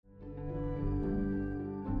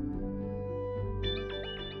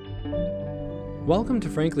Welcome to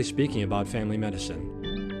Frankly Speaking About Family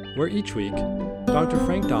Medicine, where each week, Dr.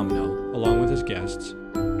 Frank Domino, along with his guests,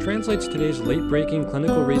 translates today's late-breaking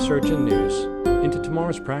clinical research and news into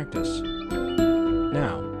tomorrow's practice.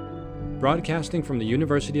 Now, broadcasting from the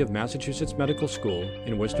University of Massachusetts Medical School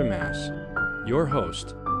in Worcester, Mass., your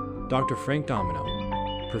host, Dr. Frank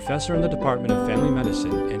Domino, professor in the Department of Family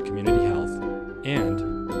Medicine and Community Health,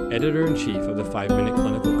 and editor-in-chief of the 5-Minute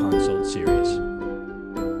Clinical Consult series.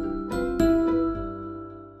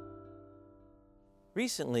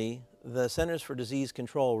 Recently, the Centers for Disease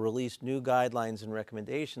Control released new guidelines and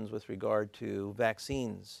recommendations with regard to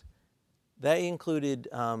vaccines. They included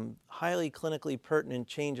highly clinically pertinent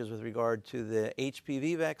changes with regard to the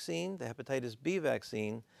HPV vaccine, the hepatitis B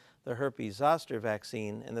vaccine, the herpes zoster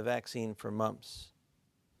vaccine, and the vaccine for mumps.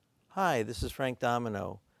 Hi, this is Frank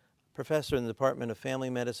Domino, professor in the Department of Family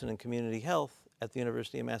Medicine and Community Health at the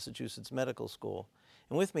University of Massachusetts Medical School.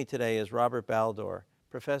 And with me today is Robert Baldor,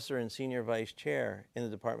 professor and senior vice chair in the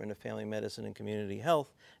Department of Family Medicine and Community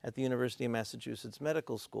Health at the University of Massachusetts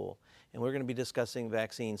Medical School. And we're going to be discussing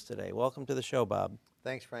vaccines today. Welcome to the show, Bob.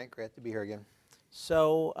 Thanks, Frank. Great to be here again.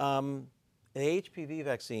 So the HPV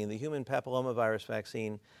vaccine, the human papillomavirus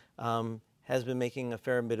vaccine, has been making a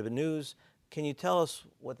fair bit of news. Can you tell us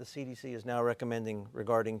what the CDC is now recommending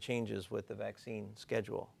regarding changes with the vaccine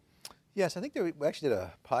schedule? Yes, I think we actually did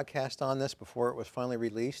a podcast on this before it was finally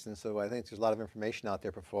released, and so I think there's a lot of information out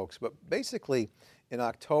there for folks. But basically, in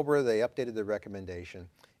October, they updated the recommendation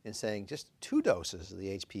in saying just 2 doses of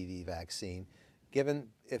the HPV vaccine given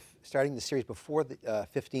if starting the series before the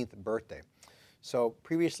 15th birthday. So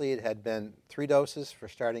previously, it had been 3 doses for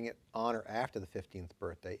starting it on or after the 15th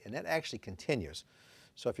birthday, and that actually continues.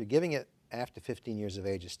 So if you're giving it after 15 years of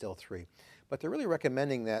age, it's still 3. But they're really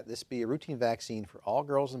recommending that this be a routine vaccine for all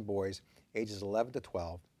girls and boys ages 11 to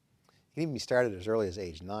 12. It can even be started as early as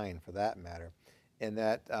age 9 for that matter. And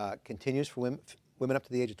that continues for women up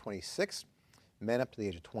to the age of 26, men up to the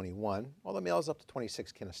age of 21, although males up to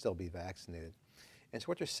 26 can still be vaccinated. And so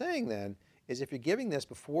what they're saying then is if you're giving this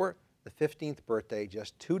before the 15th birthday,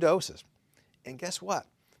 just 2 doses. And guess what?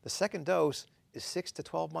 The second dose is 6 to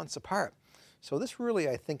 12 months apart. So this really,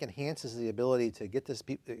 I think, enhances the ability to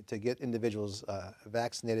get individuals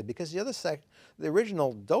vaccinated, because the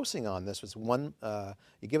original dosing on this was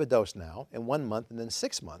you give a dose now in 1 month and then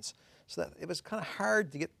 6 months. So that it was kind of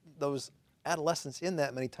hard to get those adolescents in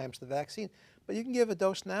that many times the vaccine. But you can give a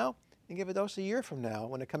dose now and give a dose a year from now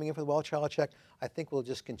when they're coming in for the well-child check. I think we'll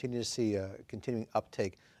just continue to see a continuing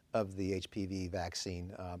uptake of the HPV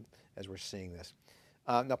vaccine as we're seeing this.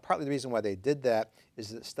 Now, partly the reason why they did that is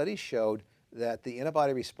that studies showed that the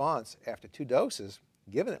antibody response after 2 doses,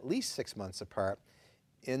 given at least 6 months apart,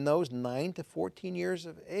 in those 9 to 14 years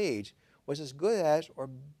of age, was as good as or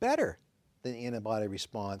better than the antibody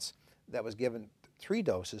response that was given 3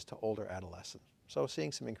 doses to older adolescents. So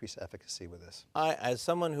seeing some increased efficacy with this. As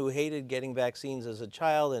someone who hated getting vaccines as a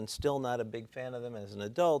child and still not a big fan of them as an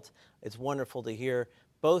adult, it's wonderful to hear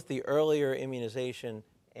both the earlier immunization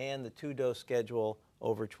and the 2-dose schedule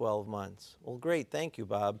over 12 months. Well, great. Thank you,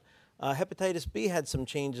 Bob. Hepatitis B had some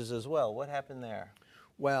changes as well. What happened there?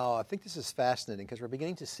 Well, I think this is fascinating because we're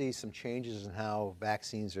beginning to see some changes in how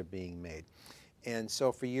vaccines are being made. And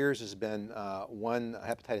so for years there's been one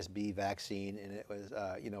hepatitis B vaccine, and it was,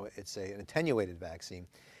 it's an attenuated vaccine.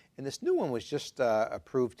 And this new one was just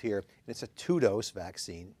approved here, and it's a 2-dose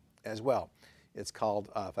vaccine as well. It's called,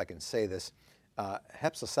 if I can say this,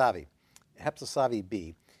 Hepclusav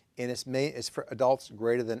B, and it's for adults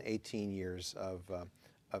greater than 18 years of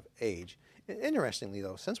age. Interestingly,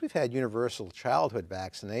 though, since we've had universal childhood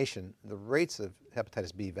vaccination, the rates of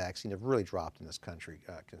hepatitis B vaccine have really dropped in this country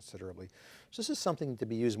considerably. So this is something to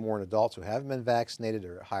be used more in adults who haven't been vaccinated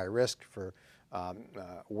or at high risk for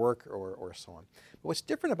work or so on. But what's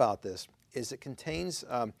different about this is it contains,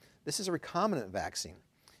 this is a recombinant vaccine.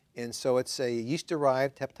 And so it's a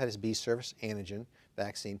yeast-derived hepatitis B surface antigen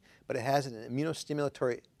vaccine, but it has an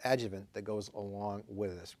immunostimulatory adjuvant that goes along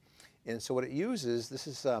with this. And so what it uses,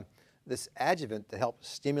 this adjuvant to help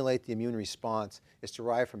stimulate the immune response is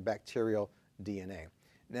derived from bacterial DNA.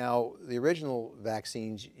 Now, the original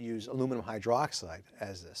vaccines use aluminum hydroxide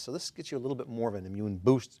as this. So this gets you a little bit more of an immune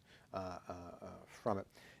boost from it.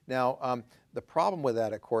 Now, the problem with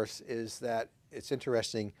that, of course, is that it's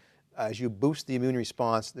interesting. As you boost the immune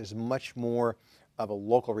response, there's much more of a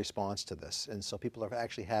local response to this. And so people are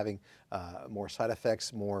actually having more side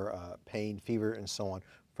effects, more pain, fever, and so on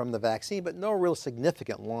from the vaccine, but no real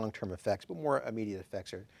significant long-term effects, but more immediate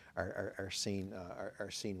effects are seen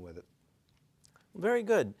with it. Very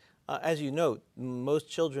good. As you note, most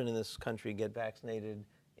children in this country get vaccinated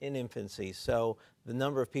in infancy. So the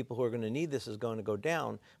number of people who are going to need this is going to go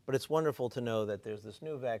down, but it's wonderful to know that there's this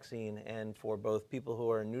new vaccine, and for both people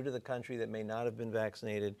who are new to the country that may not have been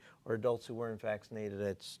vaccinated or adults who weren't vaccinated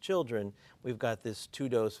as children, we've got this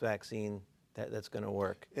 2-dose vaccine that's going to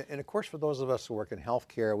work. And of course, for those of us who work in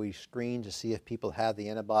healthcare, we screen to see if people have the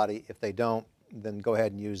antibody. If they don't, then go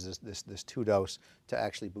ahead and use this 2-dose to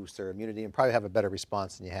actually boost their immunity and probably have a better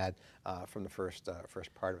response than you had from the first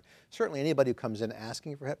part of it. Certainly, anybody who comes in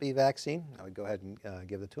asking for Hep B vaccine, I would go ahead and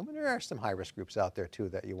give it to them. And there are some high-risk groups out there too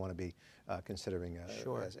that you want to be considering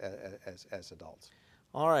Sure. as adults.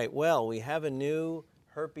 All right. Well, we have a new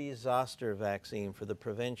herpes zoster vaccine for the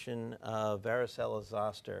prevention of varicella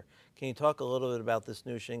zoster. Can you talk a little bit about this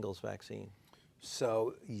new shingles vaccine?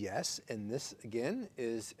 So yes, and this again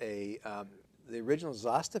is the original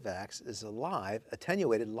Zostavax is a live,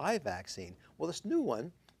 attenuated live vaccine. Well, this new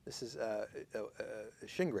one, this is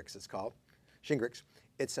Shingrix, it's called, Shingrix.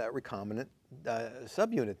 It's a recombinant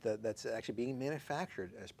subunit that's actually being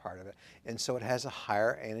manufactured as part of it. And so it has a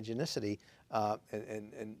higher antigenicity,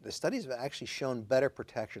 and the studies have actually shown better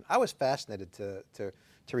protection. I was fascinated to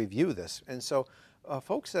review this. And so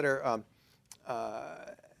folks that are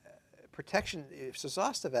protection, so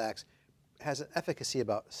Zostavax has an efficacy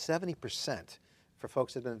about 70% for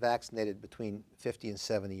folks that have been vaccinated between 50 and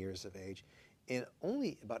 70 years of age, and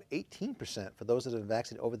only about 18% for those that have been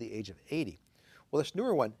vaccinated over the age of 80. Well, this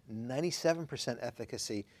newer one, 97%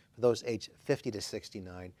 efficacy for those aged 50 to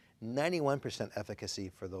 69, 91% efficacy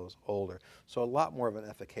for those older. So a lot more of an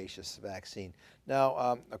efficacious vaccine.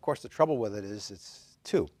 Now, of course, the trouble with it is it's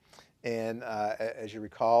 2. And as you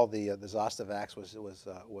recall, the Zostavax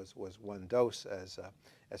was 1 dose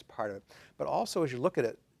as part of it. But also, as you look at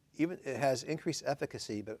it, even it has increased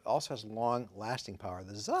efficacy, but it also has long-lasting power.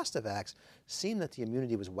 The Zostavax seemed that the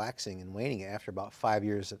immunity was waxing and waning after about 5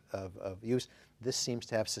 years of use. This seems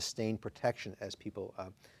to have sustained protection as people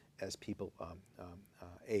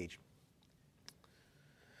age.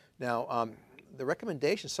 Now, the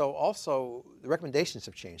recommendations, the recommendations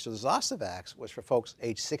have changed. So the Zostavax was for folks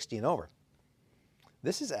age 60 and over.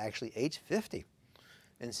 This is actually age 50.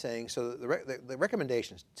 And saying, so the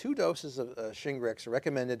recommendations, 2 doses of Shingrix are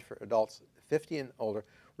recommended for adults 50 and older,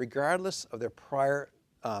 regardless of their prior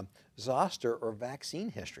zoster or vaccine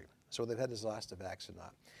history. So they've had the Zostavax or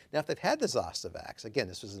not. Now, if they've had the Zostavax, again,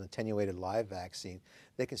 this was an attenuated live vaccine,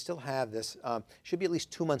 they can still have this, should be at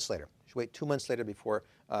least 2 months later. Should wait 2 months later before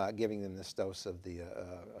giving them this dose of the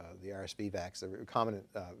RSV vaccine, the recombinant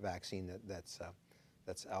vaccine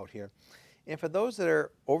that's out here. And for those that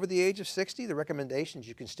are over the age of 60, the recommendations,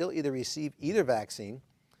 you can still either receive either vaccine,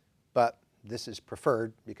 but this is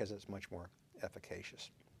preferred because it's much more efficacious.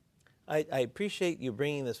 I appreciate you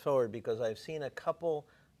bringing this forward because I've seen a couple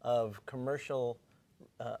of commercial,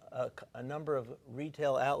 a number of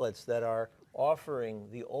retail outlets that are offering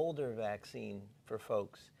the older vaccine for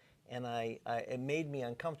folks. And it made me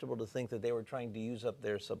uncomfortable to think that they were trying to use up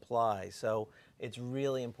their supply. So it's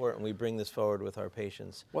really important we bring this forward with our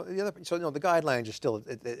patients. Well, the guidelines are still,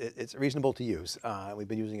 it's reasonable to use. We've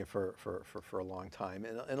been using it for a long time.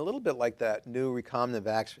 And a little bit like that new recombinant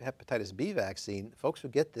hepatitis B vaccine, folks who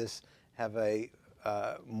get this have a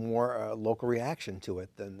more local reaction to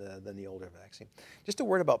it than the older vaccine. Just a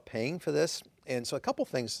word about paying for this. And so a couple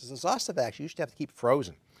things. The Zostavax you used to have to keep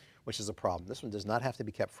frozen, which is a problem. This one does not have to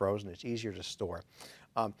be kept frozen. It's easier to store.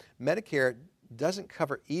 Medicare doesn't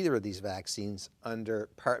cover either of these vaccines under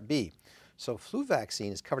Part B. So flu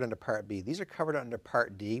vaccine is covered under Part B. These are covered under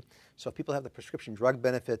Part D. So if people have the prescription drug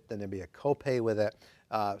benefit, then there'd be a copay with it.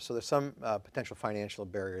 So there's some potential financial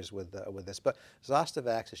barriers with this. But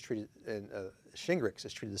Zostavax is treated, and Shingrix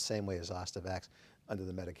is treated the same way as Zostavax under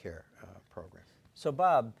the Medicare program. So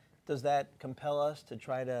Bob, does that compel us to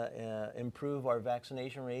try to improve our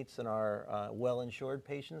vaccination rates in our well-insured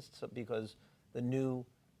patients because the new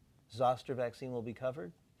zoster vaccine will be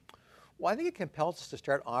covered? Well, I think it compels us to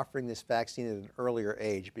start offering this vaccine at an earlier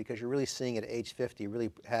age because you're really seeing at age 50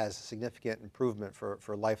 really has significant improvement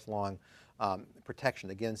for lifelong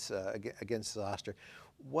protection against zoster.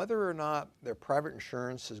 Whether or not their private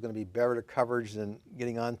insurance is going to be better coverage than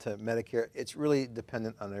getting onto Medicare, it's really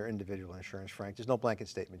dependent on their individual insurance, Frank. There's no blanket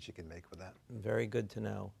statements you can make with that. Very good to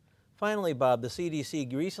know. Finally, Bob, the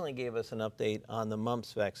CDC recently gave us an update on the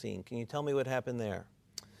mumps vaccine. Can you tell me what happened there?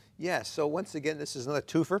 Yeah, so once again, this is another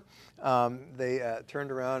twofer. They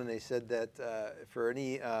turned around and they said that for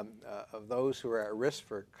any of those who are at risk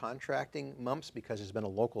for contracting mumps because there's been a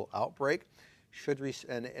local outbreak,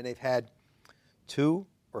 and they've had 2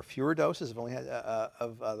 or fewer doses, have only had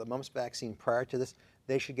of the mumps vaccine prior to this,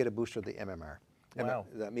 they should get a booster of the MMR. Wow.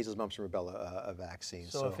 The measles, mumps, and rubella vaccine.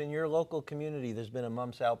 So if in your local community there's been a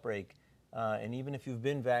mumps outbreak, and even if you've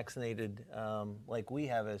been vaccinated like we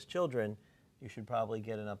have as children, you should probably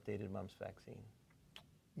get an updated mumps vaccine.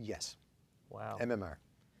 Yes. Wow. MMR.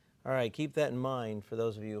 All right, keep that in mind for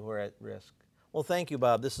those of you who are at risk. Well, thank you,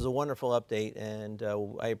 Bob. This is a wonderful update, and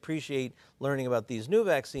I appreciate learning about these new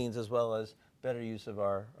vaccines as well as better use of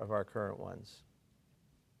our current ones.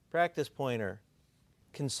 Practice pointer.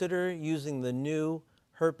 Consider using the new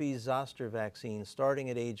herpes zoster vaccine starting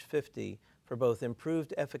at age 50 for both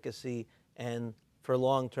improved efficacy and for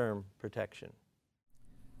long-term protection.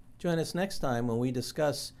 Join us next time when we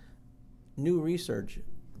discuss new research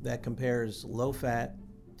that compares low-fat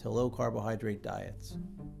to low-carbohydrate diets.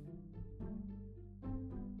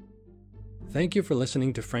 Thank you for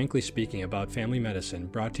listening to Frankly Speaking About Family Medicine,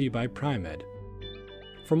 brought to you by Pri-Med.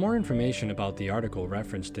 For more information about the article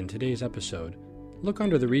referenced in today's episode, look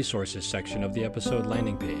under the resources section of the episode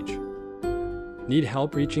landing page. Need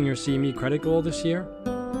help reaching your CME credit goal this year?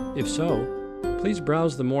 If so, please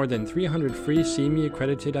browse the more than 300 free CME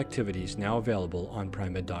accredited activities now available on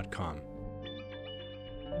Pri-Med.com.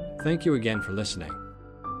 Thank you again for listening.